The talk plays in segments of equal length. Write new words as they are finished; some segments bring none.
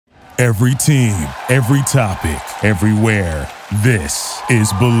Every team, every topic, everywhere. This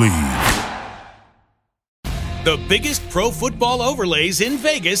is Believe. The biggest pro football overlays in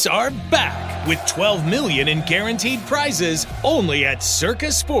Vegas are back with $12 million in guaranteed prizes only at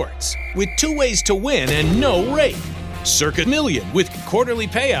Circa Sports, with 2 ways to win and no rate. Circa Million with quarterly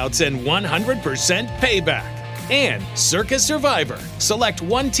payouts and 100% payback. And Circa Survivor. Select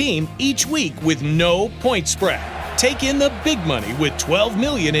one team each week with no point spread. Take in the big money with $12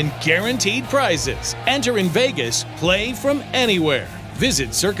 million in guaranteed prizes. Enter in Vegas, play from anywhere. Visit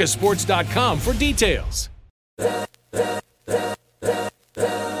circasports.com for details.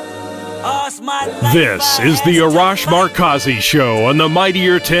 This is the Arash Markazi Show on the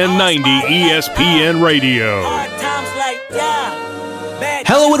Mightier 1090 ESPN Radio.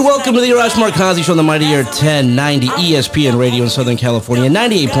 Hello and welcome to the Arash Markazi Show on the Mightier 1090 ESPN Radio in Southern California,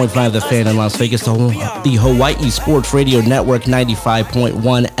 98.5 The Fan in Las Vegas, the Hawaii Sports Radio Network, 95.1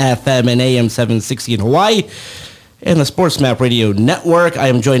 FM and AM 760 in Hawaii, and the Sports Map Radio Network. I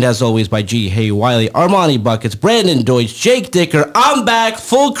am joined, as always, by G. Hay Wiley, Armani Buckets, Brandon Deutsch, Jake Dicker. I'm back,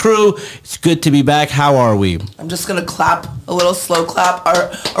 full crew. It's good to be back. How are we? I'm just going to clap, a little slow clap.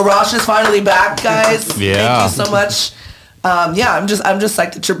 Arash is finally back, guys. Yeah. Thank you so much. I'm just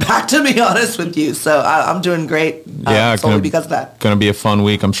psyched that you're back, to be honest with you. So I'm doing great. Solely because of that. Going to be a fun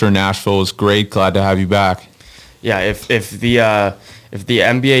week. I'm sure Nashville was great. Glad to have you back. Yeah, if the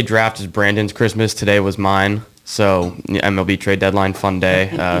NBA draft is Brandon's Christmas, today was mine. So MLB trade deadline, fun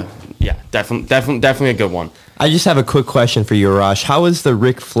day. Definitely a good one. I just have a quick question for you, Arash. How was the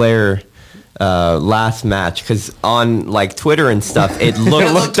Ric Flair last match? Because on like Twitter and stuff, it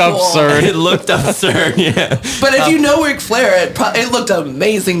looked absurd. It looked absurd, yeah. But if you know Ric Flair, it looked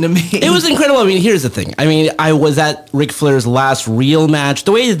amazing to me. It was incredible. I mean, here's the thing. I mean, I was at Ric Flair's last real match.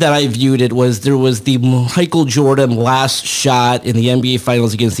 The way that I viewed it was there was the Michael Jordan last shot in the NBA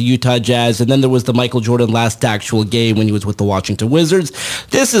Finals against the Utah Jazz, and then there was the Michael Jordan last actual game when he was with the Washington Wizards.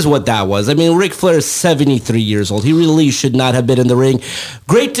 This is what that was. I mean, Ric Flair is 73 years old. He really should not have been in the ring.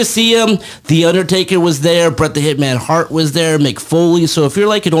 Great to see him. The Undertaker was there. Bret the Hitman Hart was there. Mick Foley. So if you're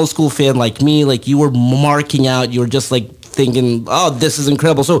like an old school fan like me, like you were marking out, you were just like thinking, oh, this is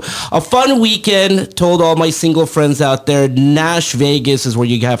incredible. So a fun weekend. Told all my single friends out there, Nash Vegas is where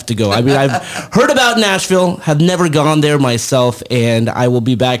you have to go. I mean, I've heard about Nashville, have never gone there myself, and I will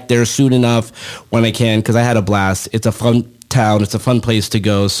be back there soon enough when I can because I had a blast. It's a fun town. It's a fun place to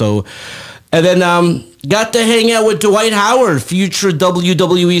go. So, and then got to hang out with Dwight Howard, future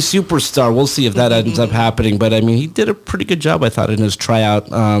WWE superstar. We'll see if that ends up happening. But, I mean, he did a pretty good job, I thought, in his tryout.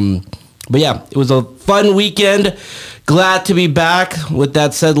 But, yeah, it was a fun weekend. Glad to be back. With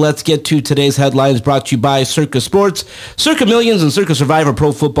that said, let's get to today's headlines brought to you by Circa Sports. Circa Millions and Circa Survivor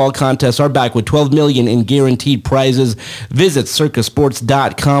Pro Football Contests are back with $12 million in guaranteed prizes. Visit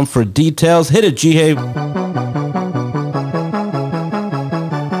circasports.com for details. Hit it, G-Hay.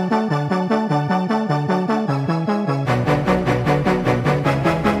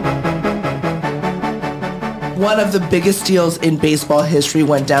 One of the biggest deals in baseball history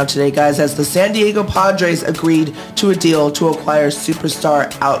went down today, guys, as the San Diego Padres agreed to a deal to acquire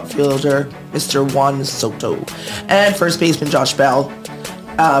superstar outfielder Mr. Juan Soto and first baseman Josh Bell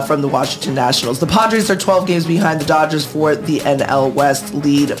from the Washington Nationals. The Padres are 12 games behind the Dodgers for the NL West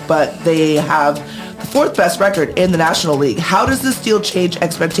lead, but they have the fourth best record in the National League. How does this deal change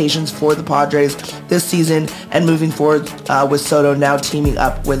expectations for the Padres this season and moving forward with Soto now teaming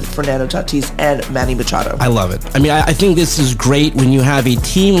up with Fernando Tatis and Manny Machado? I love it. I mean, I think this is great when you have a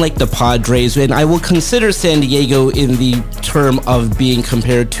team like the Padres, and I will consider San Diego in the term of being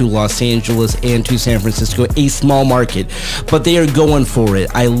compared to Los Angeles and to San Francisco, a small market, but they are going for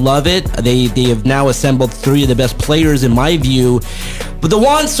it. I love it. They have now assembled three of the best players in my view. But the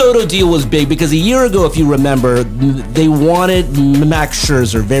Juan Soto deal was big because a year ago, if you remember, they wanted Max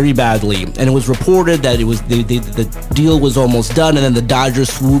Scherzer very badly, and it was reported that it was the deal was almost done, and then the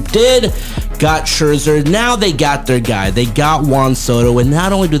Dodgers swooped in, got Scherzer. Now they got their guy. They got Juan Soto, and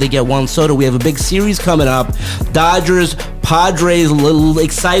not only do they get Juan Soto, we have a big series coming up. Dodgers, Padres, a little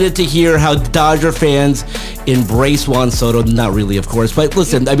excited to hear how Dodger fans embrace Juan Soto. Not really, of course, but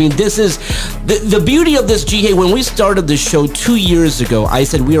listen, I mean, this is the beauty of this, G. When we started the show 2 years ago, I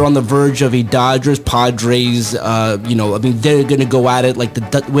said we are on the verge of a Dodgers Padres. I mean, they're going to go at it like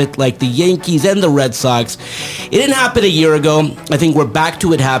the Yankees and the Red Sox. It didn't happen a year ago. I think we're back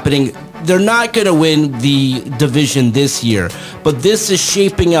to it happening. They're not going to win the division this year, but this is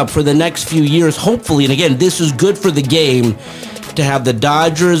shaping up for the next few years, hopefully. And again, this is good for the game to have the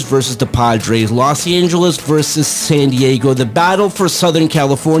Dodgers versus the Padres, Los Angeles versus San Diego, the battle for Southern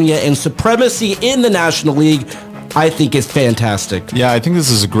California and supremacy in the National League. I think is fantastic. Yeah, I think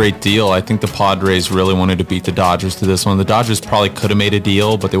this is a great deal. I think the Padres really wanted to beat the Dodgers to this one. The Dodgers probably could have made a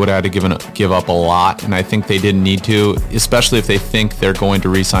deal, but they would have had to give up a lot, and I think they didn't need to, especially if they think they're going to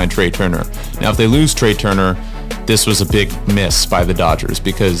re-sign Trey Turner. Now, if they lose Trey Turner, this was a big miss by the Dodgers,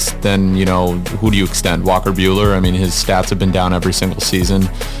 because then, who do you extend? Walker Buehler? I mean, his stats have been down every single season,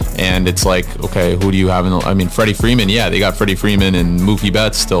 and it's like, okay, who do you have Freddie Freeman, yeah, they got Freddie Freeman and Mookie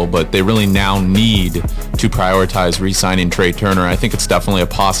Betts still, but they really now need to prioritize re-signing Trey Turner. I think it's definitely a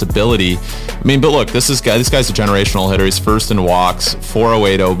possibility. But look, this guy's a generational hitter. He's first in walks,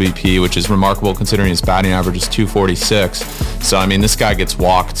 408 OBP, which is remarkable considering his batting average is 246. So, this guy gets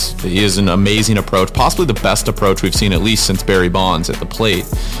walked. He is an amazing approach, possibly the best approach we've seen at least since Barry Bonds at the plate,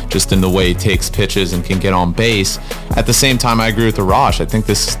 just in the way he takes pitches and can get on base. At the same time, I agree with Arash. I think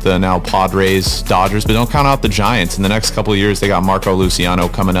this is the now Padres, Dodgers, but don't count out the Giants. In the next couple of years, they got Marco Luciano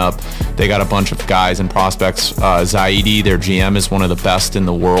coming up. They got a bunch of guys and prospects. Zaidi, their GM, is one of the best in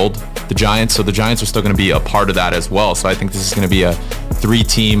the world. The Giants are still going to be a part of that as well. So I think this is going to be a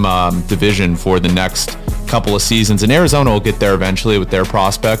 3-team division for the next couple of seasons. And Arizona will get there eventually with their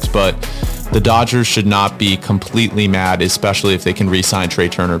prospects, but the Dodgers should not be completely mad, especially if they can re-sign Trey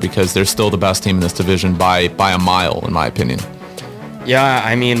Turner, because they're still the best team in this division by a mile, in my opinion.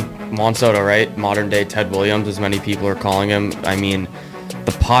 Yeah, Juan Soto, right? Modern day Ted Williams, as many people are calling him.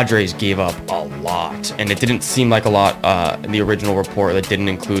 The Padres gave up a lot, and it didn't seem like a lot in the original report that didn't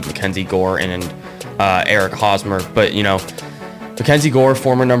include Mackenzie Gore and Eric Hosmer. But, Mackenzie Gore,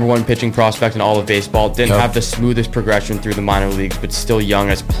 former number 1 pitching prospect in all of baseball, didn't have the smoothest progression through the minor leagues, but still young,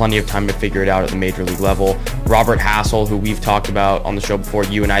 has plenty of time to figure it out at the major league level. Robert Hassel, who we've talked about on the show before,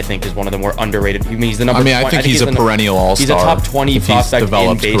 you and I think is one of the more underrated. He's the number. I think he's a perennial all-star. He's a top 20 prospect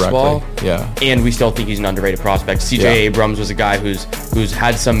in baseball. Correctly. Yeah, and we still think he's an underrated prospect. CJ Abrams was a guy who's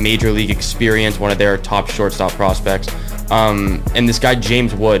had some major league experience, one of their top shortstop prospects. And this guy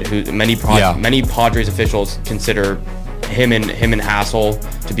James Wood, who many Padres officials consider him and Hassel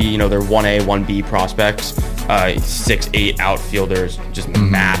to be, their 1A, 1B prospects. 6'8" outfielders, just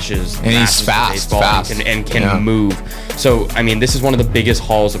mashes. And he's fast. And can move. So, this is one of the biggest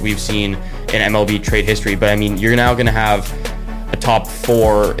hauls that we've seen in MLB trade history. But, you're now going to have a top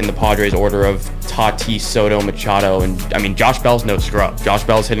 4 in the Padres order of Tatis, Soto, Machado, and Josh Bell's no scrub. Josh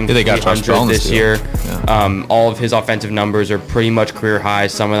Bell's hitting 300 this year. Yeah. All of his offensive numbers are pretty much career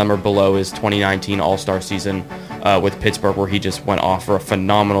highs. Some of them are below his 2019 All-Star season with Pittsburgh, where he just went off for a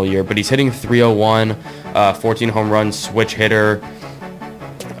phenomenal year. But he's hitting 301, 14 home runs, switch hitter,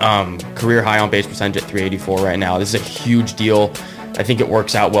 career high on base percentage at 384 right now. This is a huge deal. I think it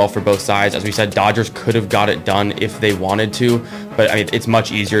works out well for both sides. As we said, Dodgers could have got it done if they wanted to, but it's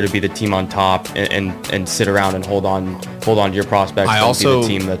much easier to be the team on top and sit around and hold on to your prospects. I also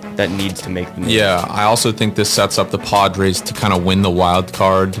be the team that needs to make the move. Yeah, I also think this sets up the Padres to kind of win the wild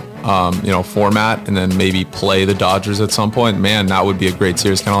card, format, and then maybe play the Dodgers at some point. Man, that would be a great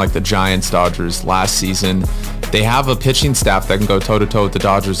series, kind of like the Giants-Dodgers last season. They have a pitching staff that can go toe-to-toe with the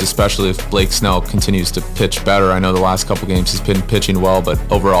Dodgers, especially if Blake Snell continues to pitch better. I know the last couple games he's been pitching well, but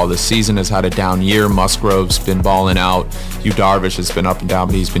overall this season has had a down year. Musgrove's been balling out. Yu Darvish has been up and down,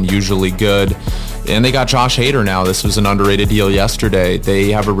 but he's been usually good. And they got Josh Hader now. This was an underrated deal yesterday. They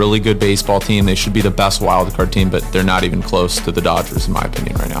have a really good baseball team. They should be the best wild card team, but they're not even close to the Dodgers, in my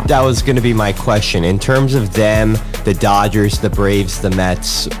opinion, right now. That was going to be my question. In terms of them, the Dodgers, the Braves, the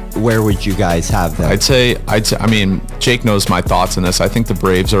Mets, where would you guys have them? I'd say, Jake knows my thoughts on this. I think the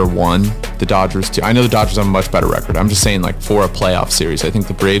Braves are 1, the Dodgers 2. I know the Dodgers have a much better record. I'm just saying, for a playoff series. I think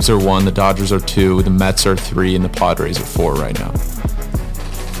the Braves are 1, the Dodgers are 2, the Mets are 3, and the Padres are 4 right now.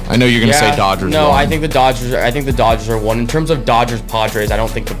 I know you're going to say Dodgers. No, 1. I think the Dodgers are 1. In terms of Dodgers Padres, I don't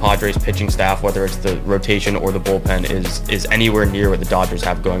think the Padres pitching staff, whether it's the rotation or the bullpen, is anywhere near what the Dodgers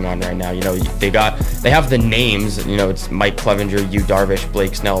have going on right now. They have the names. It's Mike Clevinger, Yu Darvish,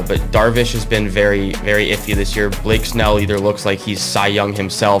 Blake Snell, but Darvish has been very, very iffy this year. Blake Snell either looks like he's Cy Young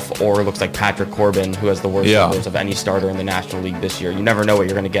himself or looks like Patrick Corbin, who has the worst numbers of any starter in the National League this year. You never know what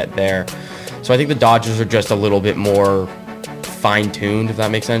you're going to get there. So I think the Dodgers are just a little bit more fine-tuned, if that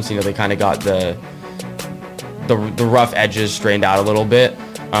makes sense. They kind of got the rough edges straightened out a little bit.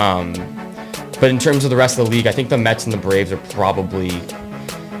 But in terms of the rest of the league, I think the Mets and the Braves are probably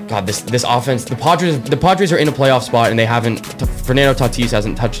this offense. The Padres are in a playoff spot, and they haven't. Fernando Tatis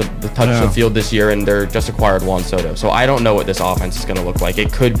hasn't touched the field this year, and they're just acquired Juan Soto. So I don't know what this offense is going to look like.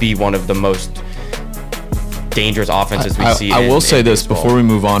 It could be one of the most dangerous offenses we see. I will say this baseball. before we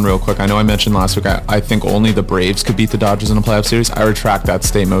move on real quick. I know I mentioned last week I think only the Braves could beat the Dodgers in a playoff series. I retract that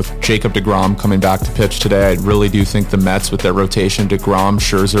statement. With Jacob deGrom coming back to pitch today, I really do think the Mets with their rotation, deGrom,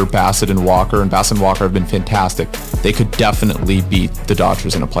 Scherzer, Bassett, and Walker have been fantastic. They could definitely beat the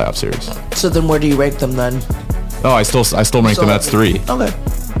Dodgers in a playoff series. So then where do you rank them then? Oh, I still rank the Mets 3. Okay.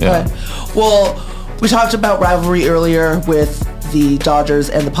 Yeah. Okay. Well, we talked about rivalry earlier with the Dodgers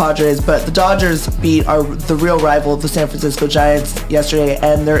and the Padres, but the Dodgers beat the real rival, the San Francisco Giants, yesterday,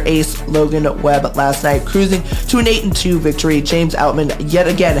 and their ace, Logan Webb, last night, cruising to an 8-2 victory. James Outman, yet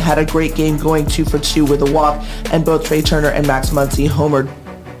again, had a great game, going 2 for 2 with a walk, and both Trey Turner and Max Muncy homered.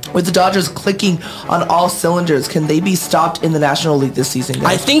 With the Dodgers clicking on all cylinders, can they be stopped in the National League this season, guys?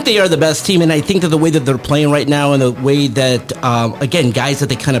 I think they are the best team, and I think that the way that they're playing right now and the way that, again, guys that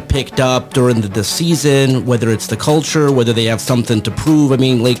they kind of picked up during the season, whether it's the culture, whether they have something to prove. I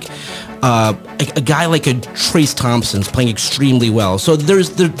mean, like, a guy like a Trace Thompson's playing extremely well. So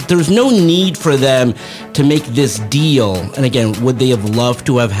there's no need for them to make this deal. And again, would they have loved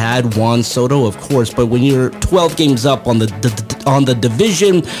to have had Juan Soto? Of course. But when you're 12 games up on the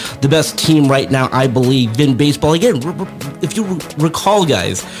division, the best team right now, I believe, in baseball. Again, if you recall,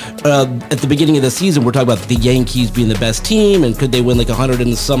 guys, at the beginning of the season, we're talking about the Yankees being the best team, and could they win like 100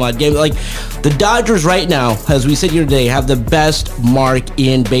 and some odd games? Like, the Dodgers right now, as we sit here today, have the best mark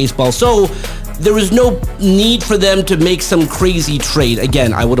in baseball. So there was no need for them to make some crazy trade.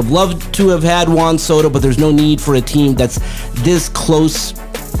 Again, I would have loved to have had Juan Soto, but there's no need for a team that's this close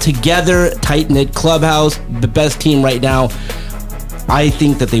together, tight-knit clubhouse, the best team right now. I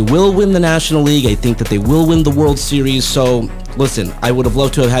think that they will win the National League. I think that they will win the World Series. So, listen, I would have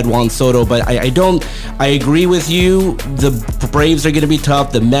loved to have had Juan Soto, but I don't. I agree with you. The Braves are going to be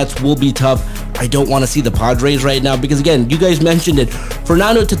tough. The Mets will be tough. I don't want to see the Padres right now because, again, you guys mentioned it.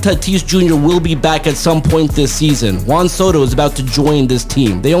 Fernando Tatis Jr. will be back at some point this season. Juan Soto is about to join this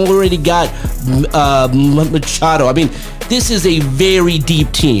team. They already got Machado. I mean, this is a very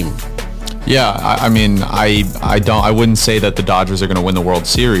deep team. Yeah, I mean, I wouldn't say that the Dodgers are going to win the World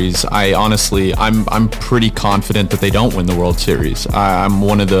Series. I'm pretty confident that they don't win the World Series. I'm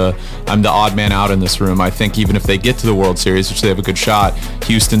the odd man out in this room. I think even if they get to the World Series, which they have a good shot,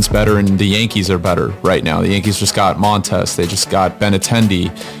 Houston's better and the Yankees are better right now. The Yankees just got Montes, they just got Benintendi,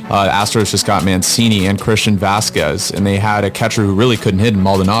 Astros just got Mancini and Christian Vasquez, and they had a catcher who really couldn't hit in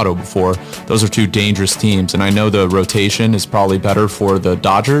Maldonado before. Those are two dangerous teams, and I know the rotation is probably better for the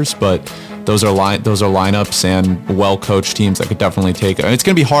Dodgers, but those are lineups and well-coached teams that could definitely take it. It's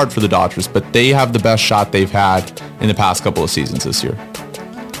going to be hard for the Dodgers, but they have the best shot they've had in the past couple of seasons this year.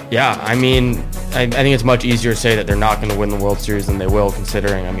 Yeah, I mean, I think it's much easier to say that they're not going to win the World Series than they will,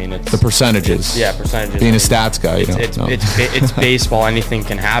 considering, I mean, it's... The percentages. Yeah, percentages. Being a stats guy, you know. It's baseball. Anything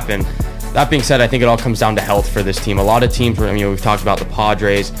can happen. That being said, I think it all comes down to health for this team. A lot of teams, we've talked about the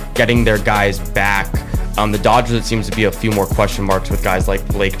Padres getting their guys back. The Dodgers, it seems to be a few more question marks with guys like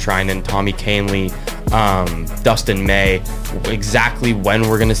Blake Trinan, Tommy Kahnle, Dustin May. Exactly when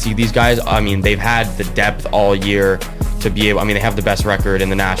we're going to see these guys. I mean, they've had the depth all year to be able. I mean, they have the best record in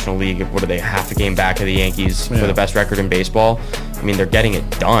the National League. What are they, half a game back of the Yankees for the best record in baseball? I mean, they're getting it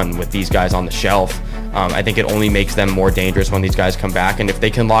done with these guys on the shelf. I think it only makes them more dangerous when these guys come back. And if they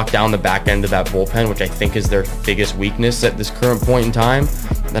can lock down the back end of that bullpen, which I think is their biggest weakness at this current point in time,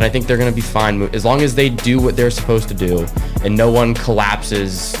 then I think they're going to be fine. As long as they do what they're supposed to do and no one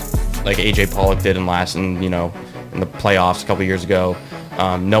collapses like A.J. Pollock did in the playoffs a couple years ago.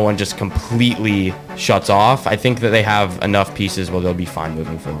 No one just completely shuts off. I think that they have enough pieces where they'll be fine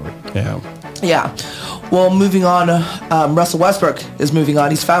moving forward. Yeah. Well, moving on, Russell Westbrook is moving on.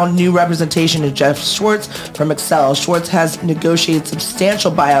 He's found new representation in Jeff Schwartz from Excel. Schwartz has negotiated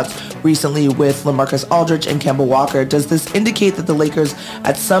substantial buyouts recently with LaMarcus Aldridge and Kemba Walker. Does this indicate that the Lakers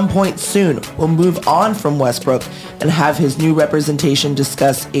at some point soon will move on from Westbrook and have his new representation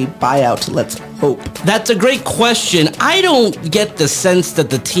discuss a buyout? Let's hope. That's a great question. I don't get the sense that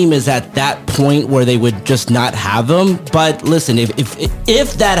the team is at that point where they would just not have him. But listen,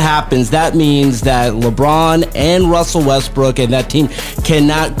 if that happens, that means that LeBron and Russell Westbrook and that team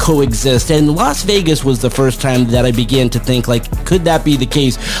cannot coexist. And Las Vegas was the first time that I began to think, like, could that be the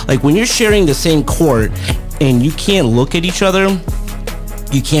case? Like, when you're sharing the same court and you can't look at each other,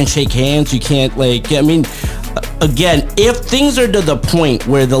 you can't shake hands, you can't, again, if things are to the point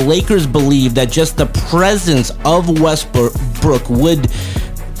where the Lakers believe that just the presence of Westbrook would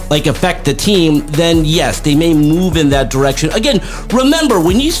affect the team, then yes, they may move in that direction. Again, remember,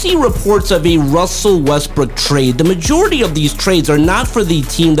 when you see reports of a Russell Westbrook trade, the majority of these trades are not for the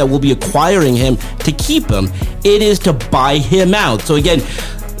team that will be acquiring him to keep him. It is to buy him out. So again,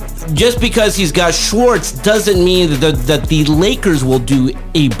 just because he's got Schwartz doesn't mean that the Lakers will do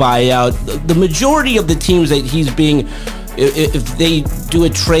a buyout. The majority of the teams that he's being, if they do a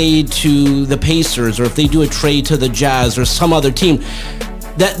trade to the Pacers or if they do a trade to the Jazz or some other team,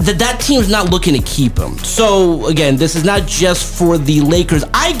 that team's not looking to keep him. So again, this is not just for the Lakers.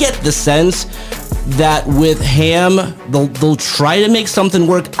 I get the sense that with Ham, they'll try to make something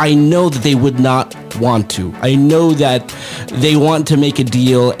work. I know that they would not want to. I know that they want to make a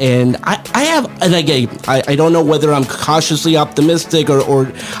deal, and I don't know whether I'm cautiously optimistic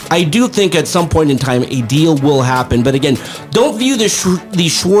or I do think at some point in time a deal will happen. But again, don't view the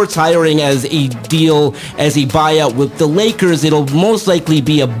Schwartz hiring as a deal, as a buyout with the Lakers. It'll most likely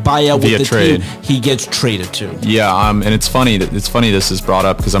be a buyout with the team he gets traded to. Yeah, and it's funny this is brought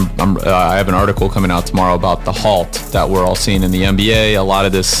up because I have an article coming out tomorrow about the halt that we're all seeing in the NBA. A lot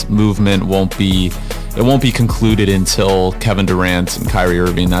of this movement won't be concluded until Kevin Durant and Kyrie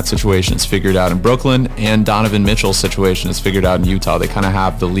Irving, that situation is figured out in Brooklyn, and Donovan Mitchell's situation is figured out in Utah. They kind of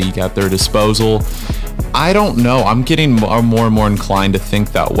have the league at their disposal. I don't know. I'm getting more and more inclined to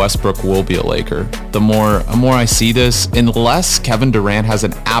think that Westbrook will be a Laker. The more I see this, unless Kevin Durant has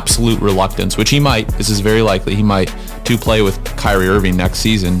an absolute reluctance, which he might, this is very likely, he might, to play with Kyrie Irving next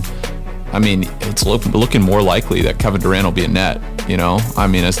season. I mean, it's looking more likely that Kevin Durant will be a net, you know? I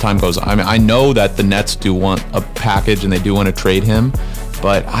mean, as time goes on. I mean, I know that the Nets do want a package and they do want to trade him,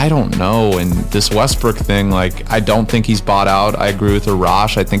 but I don't know. And this Westbrook thing, like, I don't think he's bought out. I agree with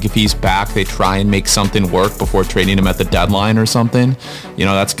Arash. I think if he's back, they try and make something work before trading him at the deadline or something. You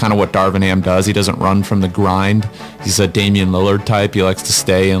know, that's kind of what Darvin Ham does. He doesn't run from the grind. He's a Damian Lillard type. He likes to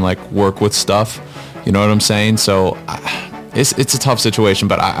stay and, like, work with stuff. You know what I'm saying? So it's a tough situation,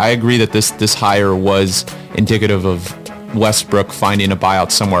 but I agree that this hire was indicative of Westbrook finding a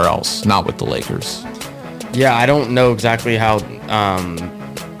buyout somewhere else, not with the Lakers. Yeah, I don't know exactly how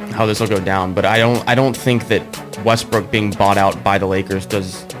this will go down, but I don't think that Westbrook being bought out by the Lakers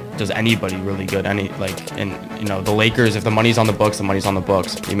does anybody really good. The Lakers, if the money's on the books, the money's on the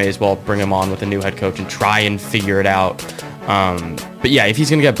books. You may as well bring him on with a new head coach and try and figure it out. But yeah, if he's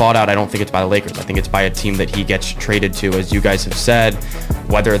going to get bought out, I don't think it's by the Lakers. I think it's by a team that he gets traded to, as you guys have said.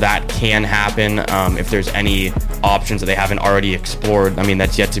 Whether that can happen, if there's any options that they haven't already explored, I mean,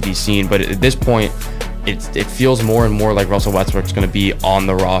 that's yet to be seen. But at this point, it feels more and more like Russell Westbrook's going to be on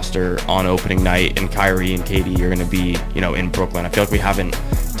the roster on opening night, and Kyrie and KD are going to be, in Brooklyn. I feel like we haven't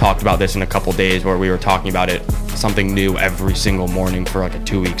talked about this in a couple days where we were talking about it, something new every single morning for like a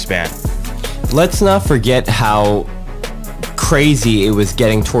 2-week span. Let's not forget how crazy it was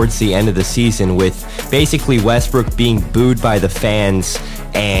getting towards the end of the season with basically Westbrook being booed by the fans,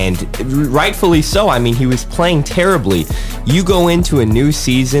 and rightfully so. I mean, he was playing terribly. You go into a new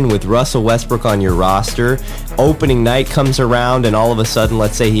season with Russell Westbrook on your roster, opening night comes around, and all of a sudden,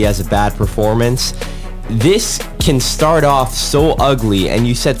 let's say he has a bad performance. This can start off so ugly, and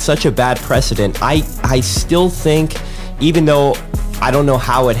you set such a bad precedent. I still think, even though I don't know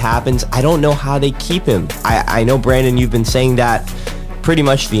how it happens, I don't know how they keep him. I know, Brandon, you've been saying that pretty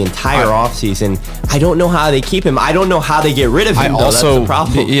much the entire offseason. I don't know how they keep him. I don't know how they get rid of him, that's the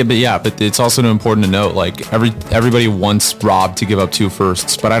problem. But it's also important to note, like, everybody wants Rob to give up 2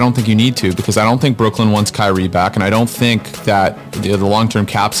 firsts, but I don't think you need to, because I don't think Brooklyn wants Kyrie back, and I don't think that the long-term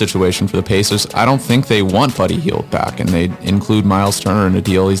cap situation for the Pacers, I don't think they want Buddy Hield back, and they include Miles Turner in a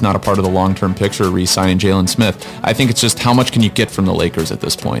deal. He's not a part of the long-term picture, re-signing Jalen Smith. I think it's just how much can you get from the Lakers at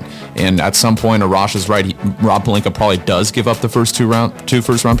this point? And at some point, Arash is right, Rob Pelinka probably does give up the first 2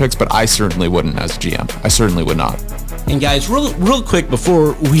 first-round picks, but I certainly wouldn't as a GM. I certainly would not. And guys, real quick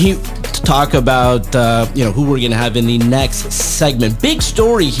before we talk about who we're going to have in the next segment, big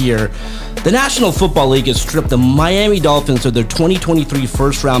story here. The National Football League has stripped the Miami Dolphins of their 2023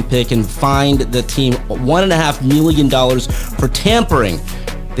 first-round pick and fined the team $1.5 million for tampering.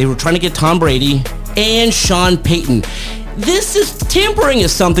 They were trying to get Tom Brady and Sean Payton. Tampering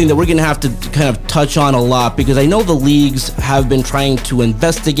is something that we're going to have to kind of touch on a lot, because I know the leagues have been trying to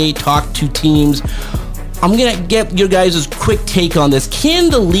investigate, talk to teams. I'm going to get your guys' quick take on this. Can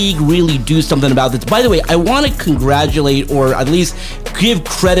the league really do something about this? By the way, I want to congratulate, or at least give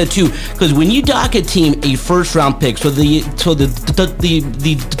credit to, because when you dock a team a first-round pick, so the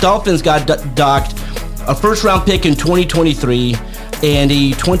Dolphins got docked a first-round pick in 2023 and a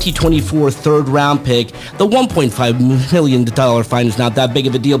 2024 third-round pick. The $1.5 million fine is not that big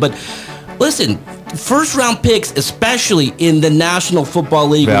of a deal, but listen, first-round picks, especially in the National Football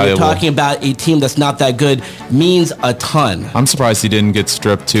League, when you're talking about a team that's not that good, means a ton. I'm surprised he didn't get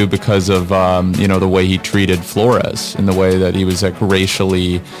stripped, too, because of, the way he treated Flores and the way that he was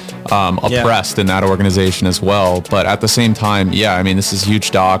racially oppressed in that organization as well. But at the same time, this is huge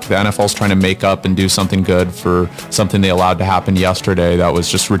stock. The NFL's trying to make up and do something good for something they allowed to happen yesterday that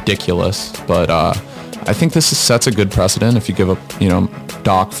was just ridiculous. But I think this sets a good precedent if you give up,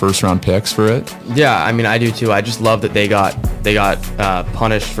 Doc first-round picks for it. Yeah, I do too. I just love that they got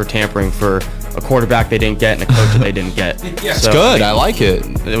punished for tampering for a quarterback they didn't get and a coach that they didn't get. It's good. I like it.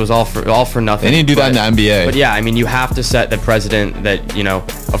 It was all for nothing. They need to do that in the NBA. But you have to set the precedent that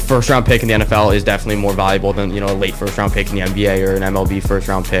a first-round pick in the NFL is definitely more valuable than a late first-round pick in the NBA or an MLB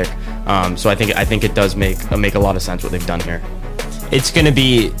first-round pick. So I think it does make a lot of sense what they've done here. It's going to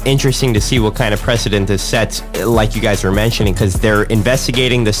be interesting to see what kind of precedent this sets, like you guys were mentioning, because they're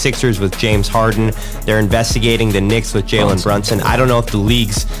investigating the Sixers with James Harden. They're investigating the Knicks with Jalen Brunson. I don't know if the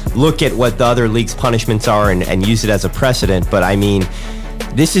leagues look at what the other leagues' punishments are and use it as a precedent, but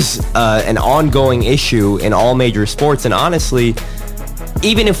this is an ongoing issue in all major sports, and honestly,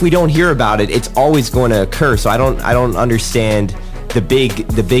 even if we don't hear about it, it's always going to occur. So I don't understand the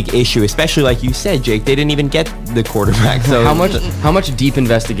big issue, especially like you said, Jake. They didn't even get the quarterback. So how much deep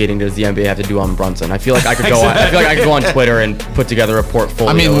investigating does the NBA have to do on Brunson? I feel like I could go on. I feel like I could go on Twitter and put together a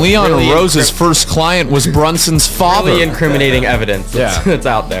portfolio. Leon Rose's first client was Brunson's father. Really incriminating evidence. It's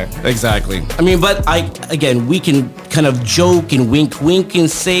out there. Exactly. But we can kind of joke and wink and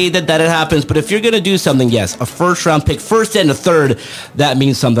say that it happens. But if you're going to do something, yes, a first-round pick, first and a third, that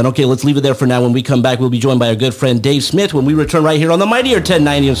means something. Okay, let's leave it there for now. When we come back, we'll be joined by our good friend Dave Smith when we return right here on the mightier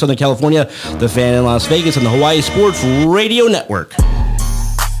 1090 in Southern California, the Fan in Las Vegas, and the Hawaii Sports Radio Network.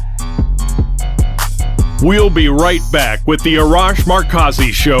 We'll be right back with the Arash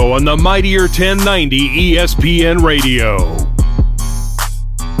Markazi Show on the mightier 1090 ESPN Radio.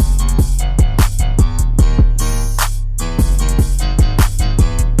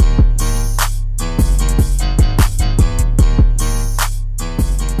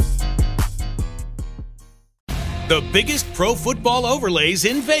 The biggest pro football overlays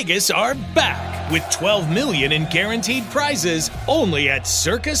in Vegas are back with $12 million in guaranteed prizes only at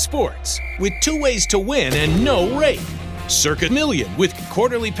Circa Sports, with 2 ways to win and no rate. Circa Million with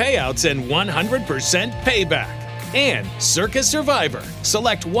quarterly payouts and 100% payback. And Circa Survivor.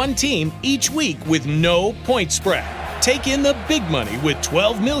 Select one team each week with no point spread. Take in the big money with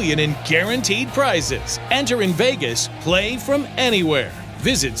 $12 million in guaranteed prizes. Enter in Vegas, play from anywhere.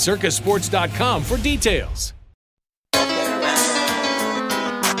 Visit circasports.com for details.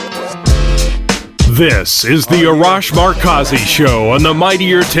 This is the Arash Markazi Show on the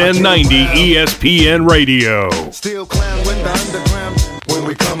mightier 1090 ESPN Radio. Still clown when the underground when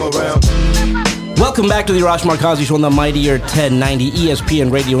we come around. Welcome back to the Arash Markazi Show on the mightier 1090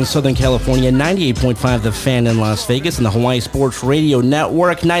 ESPN Radio in Southern California, 98.5 The Fan in Las Vegas, and the Hawaii Sports Radio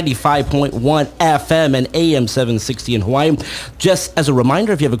Network, 95.1 FM and AM 760 in Hawaii. Just as a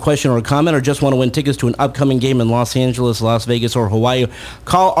reminder, if you have a question or a comment or just want to win tickets to an upcoming game in Los Angeles, Las Vegas, or Hawaii,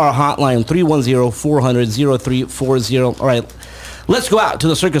 call our hotline 310-400-0340. All right. Let's go out to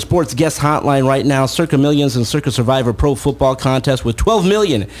the Circa Sports guest hotline right now. Circa Millions and Circa Survivor Pro Football Contest with $12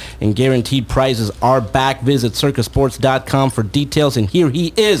 million in guaranteed prizes are back. Visit circasports.com for details. And here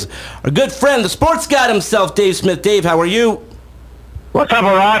he is, our good friend, the sports god himself, Dave Smith. Dave, how are you? What's up,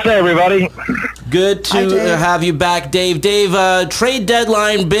 Arash, everybody? Good to have you back, Dave. Dave, trade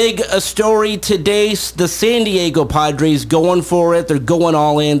deadline, big story today. The San Diego Padres going for it. They're going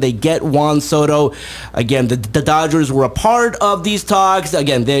all in. They get Juan Soto. Again, the Dodgers were a part of these talks.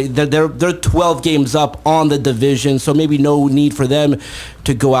 Again, they're 12 games up on the division, so maybe no need for them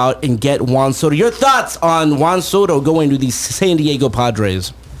to go out and get Juan Soto. Your thoughts on Juan Soto going to the San Diego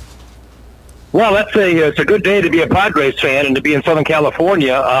Padres? Well, it's a good day to be a Padres fan and to be in Southern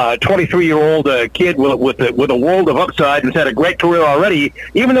California. 23-year-old kid with a world of upside and has had a great career already.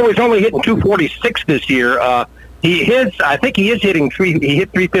 Even though he's only hitting 246 this year, I think he is hitting He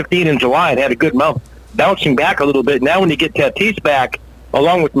hit 315 in July and had a good month, bouncing back a little bit. Now, when you get Tatis back,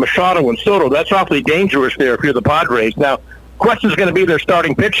 along with Machado and Soto, that's awfully dangerous there if you're the Padres. Now, question is going to be their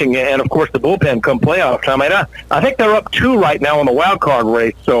starting pitching and of course the bullpen come playoff time. I think they're up 2 right now in the wild card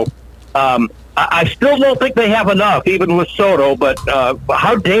race. So. I still don't think they have enough, even with Soto, but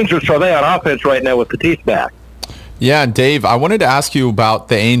how dangerous are they on offense right now with Tatis back? Yeah, Dave, I wanted to ask you about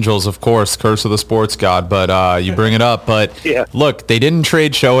the Angels, of course, curse of the sports god, but you bring it up. But Look, they didn't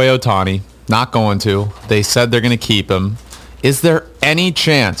trade Shohei Ohtani, not going to. They said they're going to keep him. Is there any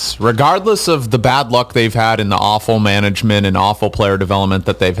chance, regardless of the bad luck they've had in the awful management and awful player development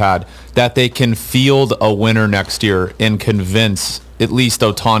that they've had, that they can field a winner next year and convince at least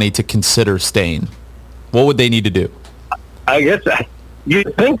Ohtani to consider staying? What would they need to do? I guess you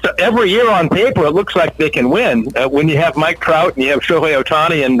think so. Every year on paper it looks like they can win. When you have Mike Trout and you have Shohei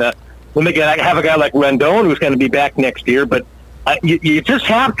Ohtani, and when they have a guy like Rendon who's going to be back next year, but you just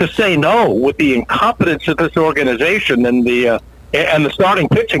have to say no with the incompetence of this organization and the starting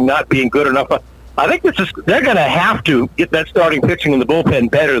pitching not being good enough. I think they're going to have to get that starting pitching in the bullpen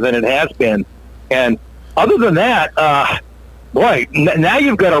better than it has been. And other than that, now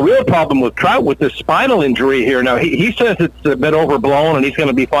you've got a real problem with Trout with this spinal injury here. Now, he says it's a bit overblown and he's going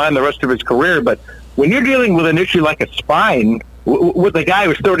to be fine the rest of his career. But when you're dealing with an issue like a spine with a guy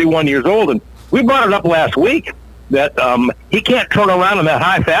who's 31 years old, and we brought it up last week, that he can't turn around on that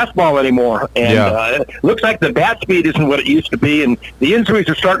high fastball anymore. And it looks like the bat speed isn't what it used to be, and the injuries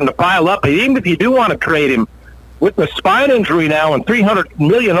are starting to pile up. And even if you do want to trade him, with the spine injury now and $300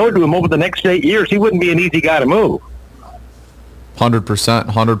 million owed to him over the next 8 years, he wouldn't be an easy guy to move.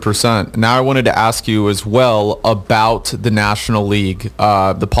 100%. Now I wanted to ask you as well about the National League.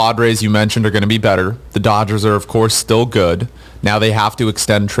 The Padres you mentioned are going to be better. The Dodgers are, of course, still good. Now they have to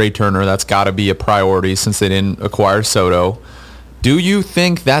extend Trey Turner. That's got to be a priority since they didn't acquire Soto. Do you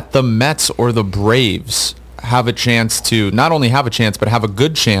think that the Mets or the Braves have a chance to not only have a chance, but have a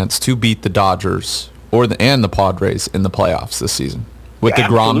good chance to beat the Dodgers and the Padres in the playoffs this season? With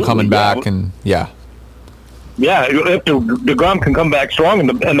DeGrom coming back and Yeah, if DeGrom can come back strong,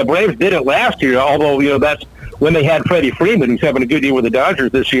 and the Braves did it last year, although, that's when they had Freddie Freeman, who's having a good year with the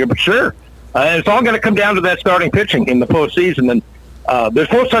Dodgers this year, but sure. It's all going to come down to that starting pitching in the postseason. And there's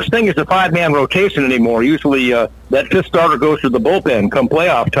no such thing as a five-man rotation anymore. Usually that fifth starter goes to the bullpen come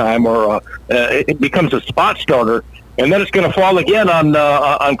playoff time, or it becomes a spot starter. And then it's going to fall again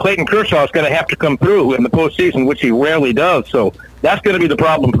on Clayton Kershaw. Is going to have to come through in the postseason, which he rarely does. So that's going to be the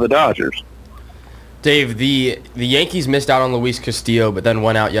problem for the Dodgers. Dave, the Yankees missed out on Luis Castillo, but then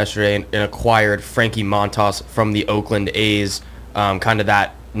went out yesterday and acquired Frankie Montas from the Oakland A's, kind of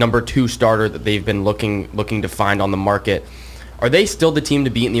that number 2 starter that they've been looking to find on the market. Are they still the team to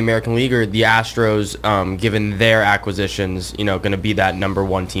beat in the American League, or the Astros, given their acquisitions, going to be that number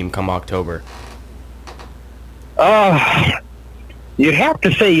 1 team come October? You'd have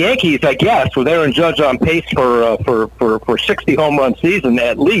to say Yankees, I guess, with Aaron Judge on pace for 60 home run season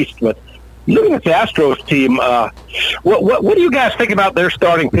at least. But looking at the Astros team, what do you guys think about their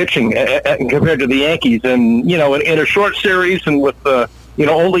starting pitching compared to the Yankees? And in a short series and with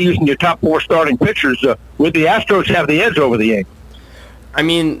only using your top 4 starting pitchers, would the Astros have the edge over the Yankees? I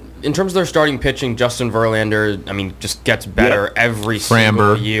mean, in terms of their starting pitching, Justin Verlander, just gets better every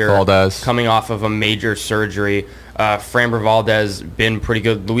single year. Valdez. Coming off of a major surgery. Framber Valdez been pretty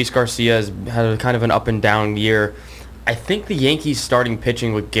good. Luis Garcia has had a kind of an up and down year. I think the Yankees starting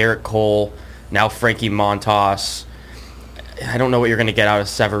pitching with Garrett Cole, now Frankie Montas. I don't know what you're going to get out of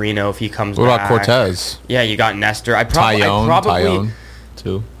Severino if he comes back. What about Cortez? Yeah, you got Nestor. Tyone,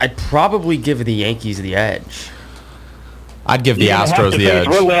 too. I'd probably give the Yankees the edge. I'd give the Astros the edge.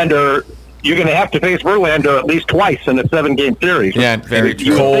 You're going to have to face Verlander at least twice in a 7-game series. Yeah, very true.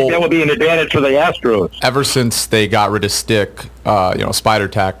 You think that would be an advantage for the Astros? Ever since they got rid of Stick, Spider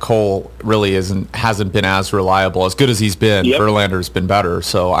Tack, Cole really hasn't been as reliable. As good as he's been, Verlander's been better.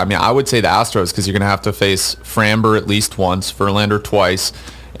 So, I would say the Astros, because you're going to have to face Framber at least once, Verlander twice.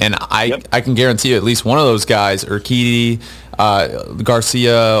 And I can guarantee you at least one of those guys, Urquidy,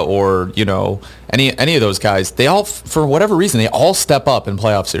 Garcia, or any of those guys, they all, for whatever reason, they all step up in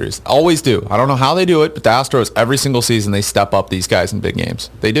playoff series. Always do. I don't know how they do it, but the Astros, every single season, they step up these guys in big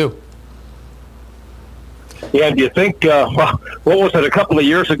games. They do. Yeah, do you think, what was it, a couple of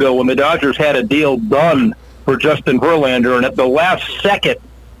years ago when the Dodgers had a deal done for Justin Verlander, and at the last second,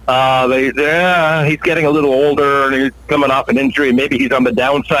 he's getting a little older and he's coming off an injury. Maybe he's on the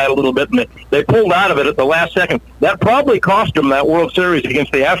downside a little bit, and they pulled out of it at the last second. That probably cost him that World Series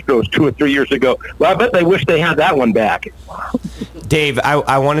against the Astros 2 or 3 years ago. Well, I bet they wish they had that one back. Dave,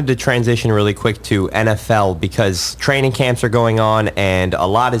 I wanted to transition really quick to NFL because training camps are going on and a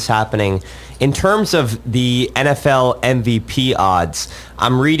lot is happening. In terms of the NFL MVP odds,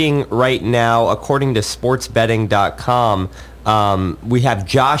 I'm reading right now, according to sportsbetting.com, we have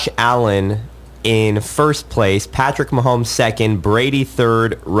Josh Allen in first place, Patrick Mahomes second, Brady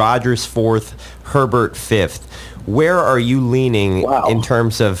third, Rodgers fourth, Herbert fifth. Where are you leaning in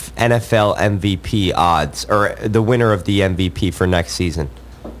terms of NFL MVP odds, or the winner of the MVP for next season?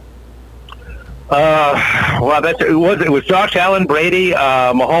 It was Josh Allen, Brady,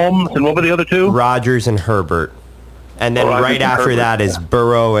 Mahomes, and what were the other two? Rodgers and Herbert. And then right after that is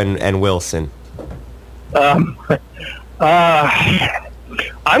Burrow and Wilson.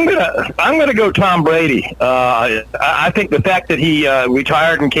 I'm gonna go Tom Brady. I think the fact that he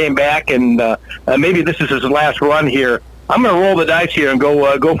retired and came back, and maybe this is his last run here. I'm gonna roll the dice here and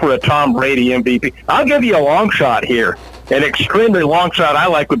go for a Tom Brady MVP. I'll give you a long shot here. An extremely long shot I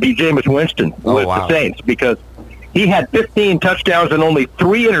like would be Jameis Winston with the Saints, because he had 15 touchdowns and only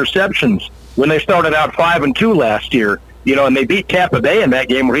 3 interceptions when they started out 5-2 last year. You know, and they beat Tampa Bay in that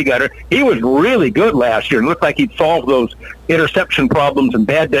game where he got hurt. He was really good last year. It looked like he'd solved those interception problems and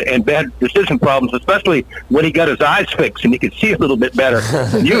bad decision problems, especially when he got his eyes fixed and he could see a little bit better.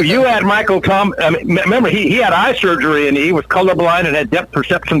 You had Michael Thomas. I mean, remember, he had eye surgery and he was colorblind and had depth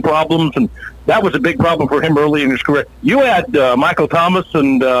perception problems, and that was a big problem for him early in his career. You had Michael Thomas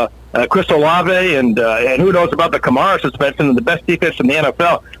and Chris Olave, and who knows about the Kamara suspension, and the best defense in the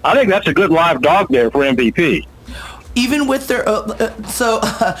NFL. I think that's a good live dog there for MVP. Even with their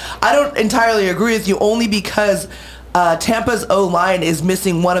I don't entirely agree with you, only because Tampa's O-line is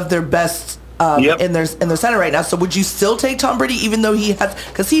missing one of their best in their center right now. So would you still take Tom Brady, even though he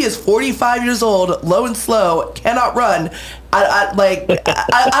is 45 years old, low and slow, cannot run? I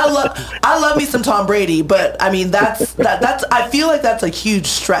love me some Tom Brady, but I mean that's I feel like that's a huge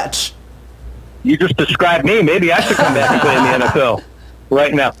stretch. You just described me. Maybe I should come back and play in the NFL.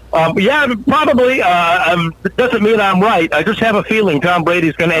 Right now. Yeah, probably. It doesn't mean I'm right. I just have a feeling Tom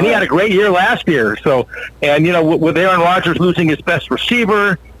Brady's going to, and he had a great year last year. So, and, you know, with Aaron Rodgers losing his best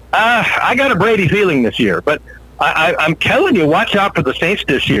receiver, I got a Brady feeling this year. But I'm telling you, watch out for the Saints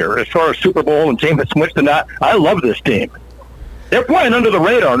this year as far as Super Bowl and Jameis Winston. I love this team. They're flying under the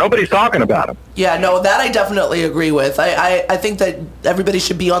radar. Nobody's talking about them. Yeah, no, that I definitely agree with. I think that everybody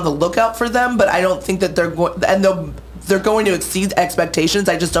should be on the lookout for them, but I don't think that they're going, and they're going to exceed expectations.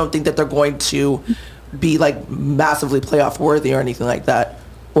 I just don't think that they're going to be like massively playoff worthy or anything like that.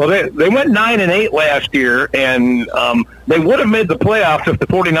 Well, they went 9-8 last year, and they would have made the playoffs if the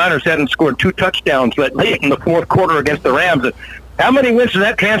 49ers hadn't scored 2 touchdowns late in the fourth quarter against the Rams. How many wins does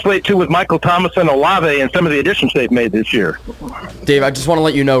that translate to with Michael Thomas and Olave and some of the additions they've made this year? Dave, I just want to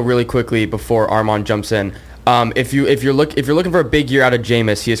let you know really quickly before Armand jumps in. If you're looking for a big year out of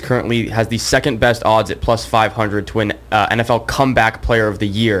Jameis, he currently has the second best odds at plus 500 to win NFL Comeback Player of the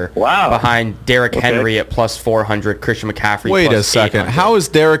Year. Wow! Behind Derrick Henry at plus 400, Christian McCaffrey. Wait plus a second. 800. How is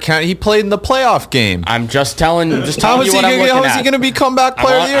Derrick Henry? He played in the playoff game. I'm just telling you what I'm How looking at. is he going to be Comeback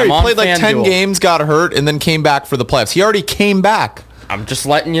Player of the Year? He played like 10 games, got hurt, and then came back for the playoffs. He already came back. I'm just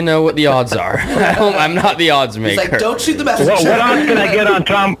letting you know what the odds are. I'm not the odds maker. He's like, don't shoot the messenger. What odds can I get on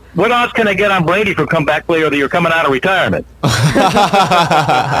Tom? What odds can I get on Brady for Comeback Player of the Year coming out of retirement?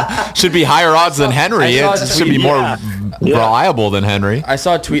 Should be higher odds than Henry. It should be more reliable than Henry. I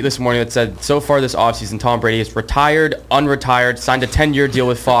saw a tweet this morning that said, so far this offseason, Tom Brady has retired, unretired, signed a 10-year deal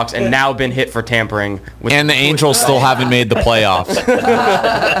with Fox, and now been hit for tampering. And the Angels still haven't made the playoffs.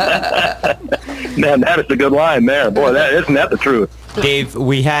 Man, that is a good line there. Boy, isn't that the truth? Dave,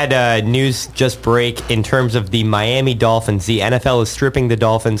 we had news just break in terms of the Miami Dolphins. The NFL is stripping the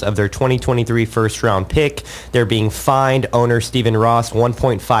Dolphins of their 2023 first-round pick. They're being fined owner Stephen Ross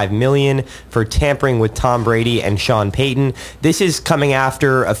 $1.5 million for tampering with Tom Brady and Sean Payton. This is coming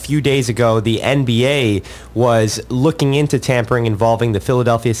after a few days ago the NBA was looking into tampering involving the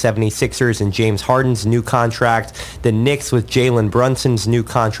Philadelphia 76ers and James Harden's new contract, the Knicks with Jalen Brunson's new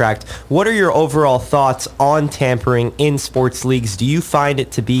contract. What are your overall thoughts on tampering in sports leagues? Do you find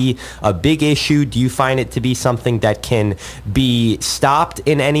it to be a big issue? Do you find it to be something that can be stopped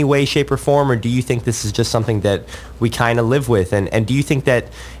in any way, shape, or form? Or do you think this is just something that we kind of live with? And do you think that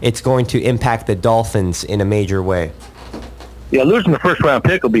it's going to impact the Dolphins in a major way? Yeah, losing the first-round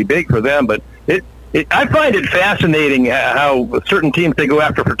pick will be big for them, but I find it fascinating how certain teams they go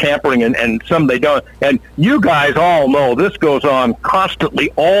after for tampering and some they don't. And you guys all know this goes on constantly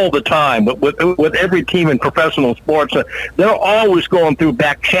all the time with every team in professional sports. They're always going through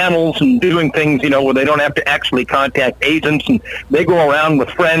back channels and doing things, where they don't have to actually contact agents, and they go around with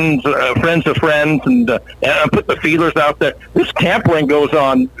friends of friends and put the feelers out there. This tampering goes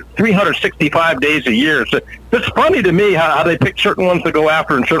on 365 days a year. So it's funny to me how they pick certain ones to go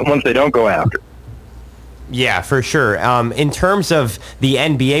after and certain ones they don't go after. Yeah, for sure. In terms of the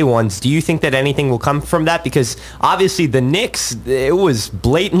NBA ones, do you think that anything will come from that? Because obviously the Knicks, it was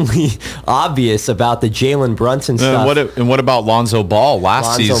blatantly obvious about the Jalen Brunson stuff. And what about Lonzo Ball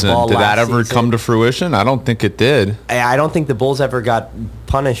last season? Did that ever come to fruition? I don't think it did. I don't think the Bulls ever got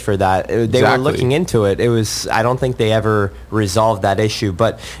punished for that. They were looking into it. I don't think they ever resolved that issue.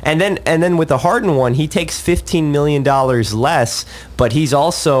 But and then with the Harden one, he takes $15 million less, but he's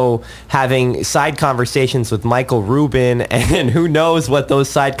also having side conversations with Michael Rubin, and who knows what those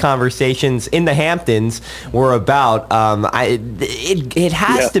side conversations in the Hamptons were about. It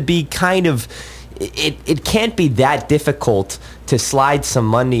has to be kind of. It can't be that difficult to slide some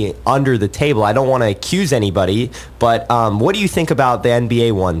money under the table. I don't want to accuse anybody, but what do you think about the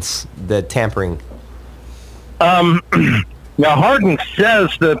NBA ones, the tampering? Now, Harden says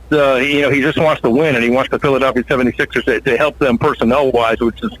that he just wants to win, and he wants the Philadelphia 76ers to help them personnel-wise,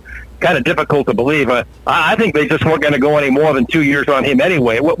 which is kind of difficult to believe. I think they just weren't going to go any more than 2 years on him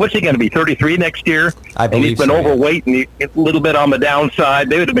anyway. What's he going to be, 33 next year? I believe and he's been overweight and a little bit on the downside.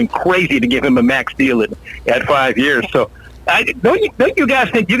 They would have been crazy to give him a max deal at 5 years. So don't you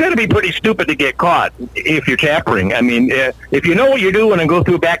guys think you got to be pretty stupid to get caught if you're tampering? I mean, if you know what you're doing and go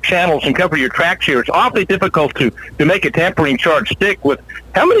through back channels and cover your tracks here, it's awfully difficult to make a tampering charge stick. With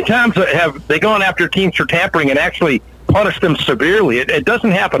how many times have they gone after teams for tampering and actually punish them severely? It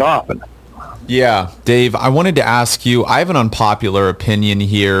doesn't happen often. Yeah, Dave, I wanted to ask you, I have an unpopular opinion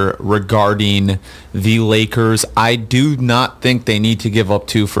here regarding the Lakers. I do not think they need to give up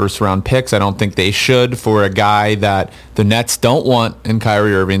 2 first-round picks. I don't think they should for a guy that the Nets don't want in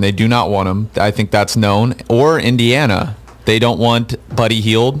Kyrie Irving. They do not want him. I think that's known. Or Indiana. They don't want Buddy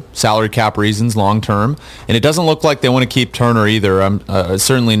Hield, salary cap reasons, long-term. And it doesn't look like they want to keep Turner either. I'm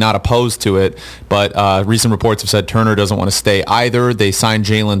certainly not opposed to it, but recent reports have said Turner doesn't want to stay either. They signed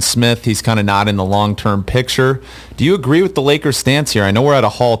Jalen Smith. He's kind of not in the long-term picture. Do you agree with the Lakers' stance here? I know we're at a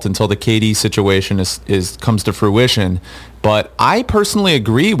halt until the KD situation comes to fruition, but I personally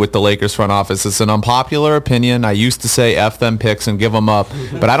agree with the Lakers front office. It's an unpopular opinion. I used to say F them picks and give them up,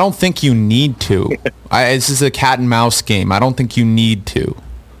 but I don't think you need to. This is a cat and mouse game. I don't think you need to.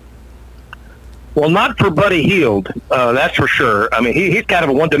 Well, not for Buddy Hield, that's for sure. I mean, he's kind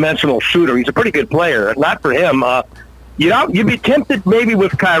of a one-dimensional shooter. He's a pretty good player. Not for him. You'd be tempted maybe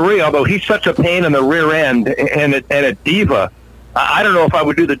with Kyrie, although he's such a pain in the rear end and a diva. I don't know if I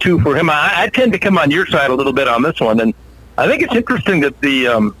would do the 2 for him. I tend to come on your side a little bit on this one, and I think it's interesting that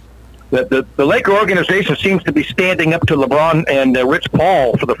the Laker organization seems to be standing up to LeBron and Rich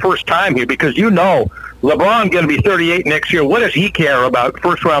Paul for the first time here, because LeBron going to be 38 next year. What does he care about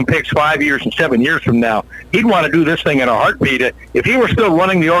first-round picks 5 years and 7 years from now? He'd want to do this thing in a heartbeat. If he were still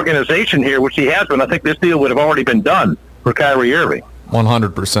running the organization here, which he has been, I think this deal would have already been done for Kyrie Irving.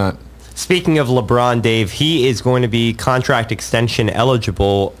 100%. Speaking of LeBron, Dave, he is going to be contract extension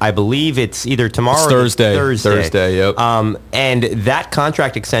eligible. I believe it's either tomorrow or Thursday. Thursday, yep. And that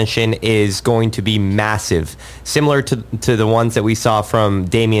contract extension is going to be massive, similar to the ones that we saw from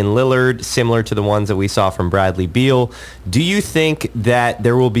Damian Lillard, similar to the ones that we saw from Bradley Beal. Do you think that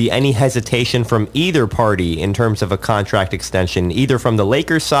there will be any hesitation from either party in terms of a contract extension, either from the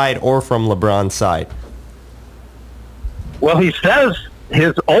Lakers side or from LeBron's side? Well, he says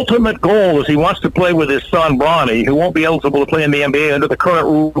his ultimate goal is he wants to play with his son, Bronny, who won't be eligible to play in the NBA under the current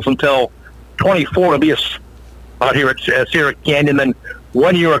rules until 24 to be out here at Sierra Canyon, then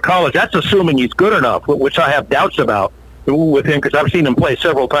 1 year of college. That's assuming he's good enough, which I have doubts about with him because I've seen him play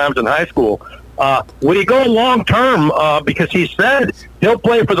several times in high school. Would he go long-term? Because he said he'll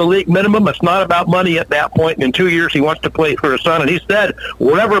play for the league minimum. It's not about money at that point. And in 2 years, he wants to play for his son. And he said,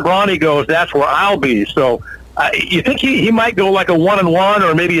 wherever Bronny goes, that's where I'll be. So you think he might go like a 1-1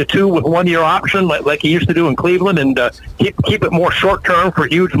 or maybe a 2 with 1 year option like he used to do in Cleveland and keep it more short term for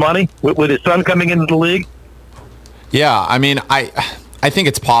huge money with his son coming into the league? Yeah, I mean, I think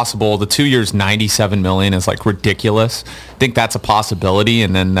it's possible. The 2 years, $97 million is like ridiculous. I think that's a possibility,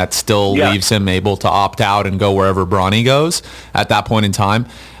 and then that still leaves him able to opt out and go wherever Bronny goes at that point in time.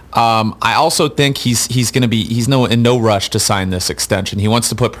 I also think he's going to be in no rush to sign this extension. He wants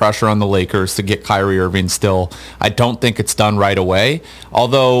to put pressure on the Lakers to get Kyrie Irving still. I don't think it's done right away.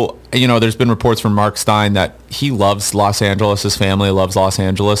 Although, there's been reports from Mark Stein that he loves Los Angeles. His family loves Los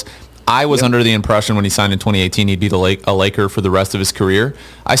Angeles. I was under the impression when he signed in 2018 he'd be a Laker for the rest of his career.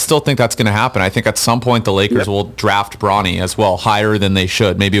 I still think that's going to happen. I think at some point the Lakers will draft Bronny as well, higher than they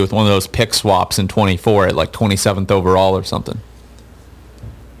should, maybe with one of those pick swaps in 24 at like 27th overall or something.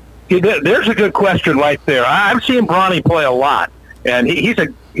 There's a good question right there. I've seen Bronny play a lot, and he's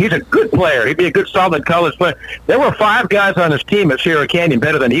a good player. He'd be a good, solid college player. There were 5 guys on his team at Sierra Canyon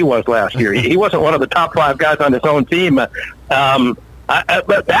better than he was last year. He wasn't one of the top 5 guys on his own team. But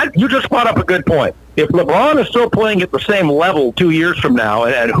that you just brought up a good point. If LeBron is still playing at the same level 2 years from now,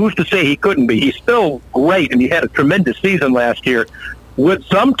 and who's to say he couldn't be? He's still great, and he had a tremendous season last year. Would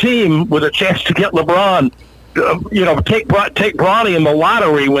some team with a chance to get LeBron take Bronny in the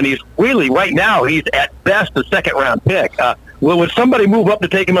lottery when he's really right now he's at best a second-round pick. Would somebody move up to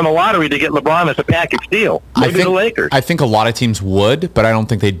take him in the lottery to get LeBron as a package deal? Maybe the Lakers. I think a lot of teams would, but I don't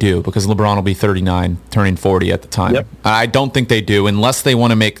think they do because LeBron will be 39, turning 40 at the time. Yep. I don't think they do unless they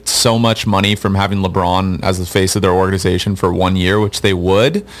want to make so much money from having LeBron as the face of their organization for 1 year, which they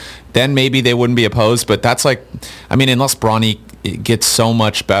would. Then maybe they wouldn't be opposed. But that's unless Bronny gets so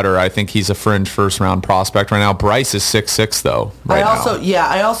much better, I think he's a fringe first-round prospect right now. Bryce is 6'6", though,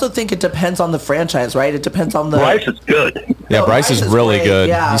 I also think it depends on the franchise, right? It depends on the... Bryce is good. Yeah, Bryce is really great. good.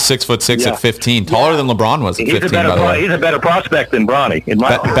 Yeah. He's 6'6" at 15, taller than LeBron was at 15, by the way. He's a better prospect than Bronny, in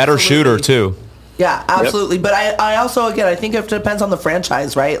my opinion. Better shooter, too. Yeah, absolutely. Yep. But I also, again, I think it depends on the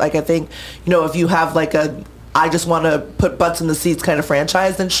franchise, right? Like, I think, if you have like I just want to put butts in the seats kind of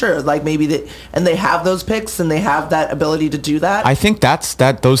franchise, then sure, like maybe they have those picks and they have that ability to do that. I think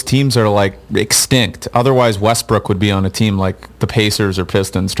those teams are like extinct. Otherwise, Westbrook would be on a team like the Pacers or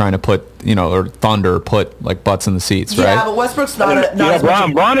Pistons trying to put, or Thunder put like butts in the seats, right? Yeah, but Westbrook's not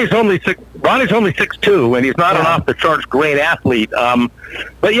Bronny's only 6'2", and he's not an off the charts great athlete. But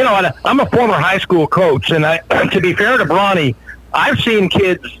I'm a former high school coach, and to be fair to Bronny, I've seen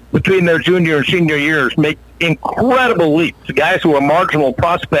kids between their junior and senior years make incredible leaps. Guys who are marginal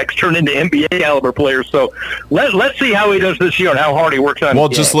prospects turn into NBA caliber players. So let's see how he does this year and how hard he works on. Well,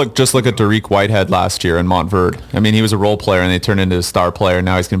 just look at Derek Whitehead last year in Montverde. I mean, he was a role player and they turned into a star player. And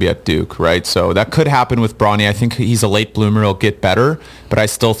now he's going to be at Duke, right? So that could happen with Bronny. I think he's a late bloomer. He'll get better, but I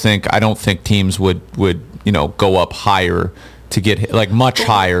don't think teams would go up higher to get much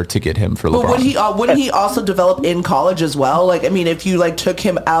higher to get him for LeBron. But wouldn't he also develop in college as well? Like, I mean, if you took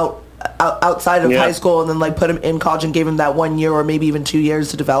him outside of high school and then put him in college and gave him that 1 year or maybe even 2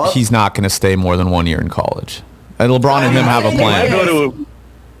 years to develop, he's not going to stay more than 1 year in college. And LeBron and him have a plan.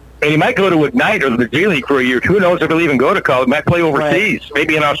 He might go to Ignite or the G League for a year. Who knows if he'll even go to college? He might play overseas,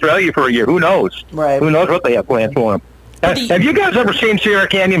 maybe in Australia for a year. Who knows? Right. Who knows what they have planned for him? Have you guys ever seen Sierra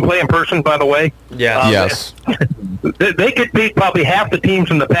Canyon play in person, by the way? Yeah. Yes. They could beat probably half the teams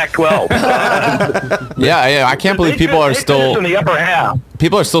in the Pac-12. Yeah, I can't believe people are still in the upper half.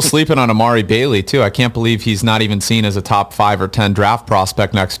 People are still sleeping on Amari Bailey too. I can't believe he's not even seen as a top 5 or 10 draft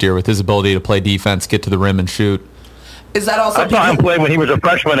prospect next year with his ability to play defense, get to the rim, and shoot. Is that also? I saw him play when he was a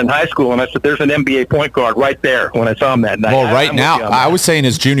freshman in high school, and I said, "There's an NBA point guard right there." When I saw him that night. Well, I was saying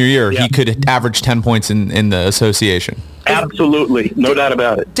his junior year, he could average 10 points in the association. Absolutely, no doubt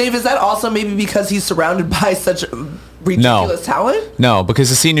about it. Dave, is that also maybe because he's surrounded by such ridiculous talent? No, because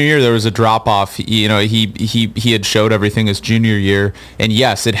the senior year there was a drop off. He had showed everything his junior year, and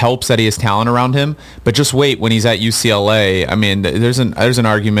yes, it helps that he has talent around him. But just wait when he's at UCLA. I mean, there's an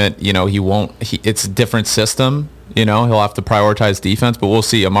argument. He won't. It's a different system. He'll have to prioritize defense, but we'll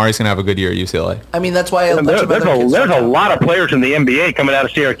see. Amari's going to have a good year at UCLA. I mean, that's why there's a lot of players in the NBA coming out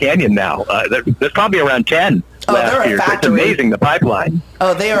of Sierra Canyon now. There's probably around 10 last year. It's amazing, the pipeline.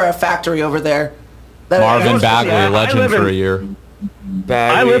 Oh, they are a factory over there. Marvin Bagley, legend for a year.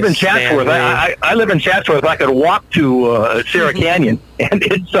 I live in Chatsworth. I live in Chatsworth. I could walk to Sierra Canyon, and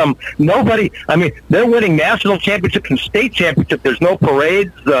it's nobody. I mean, they're winning national championships and state championships. There's no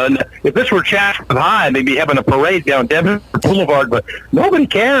parades. If this were Chatsworth High, they'd be having a parade down Denver Boulevard, but nobody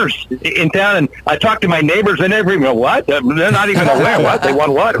cares in town. And I talk to my neighbors, and everyone go, "What? They're not even aware. What? They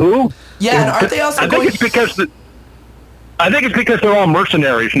won what? Who?" Yeah, and aren't they also? I think it's because they're all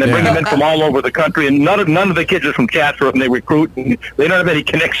mercenaries, and they bring them in from all over the country, and none of the kids are from Chatsworth, and they recruit, and they don't have any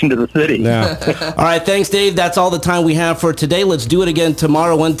connection to the city. Yeah. All right, thanks, Dave. That's all the time we have for today. Let's do it again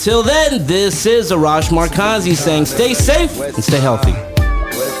tomorrow. Until then, this is Arash Markazi saying stay safe and stay healthy.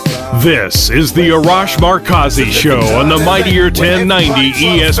 This is the Arash Markazi Show on the Mightier 1090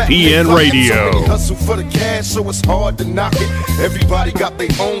 ESPN Radio. Hustle for the cash, so it's hard to knock it. Everybody got their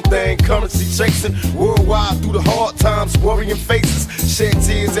own thing, currency chasing. Worldwide through the hard times, worrying faces. Shed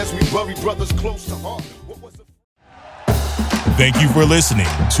tears as we bury brothers close to heart. Thank you for listening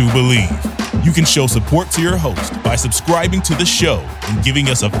to Believe. You can show support to your host by subscribing to the show and giving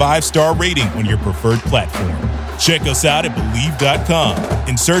us a 5-star rating on your preferred platform. Check us out at Believe.com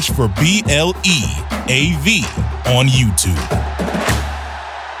and search for BLEAV on YouTube.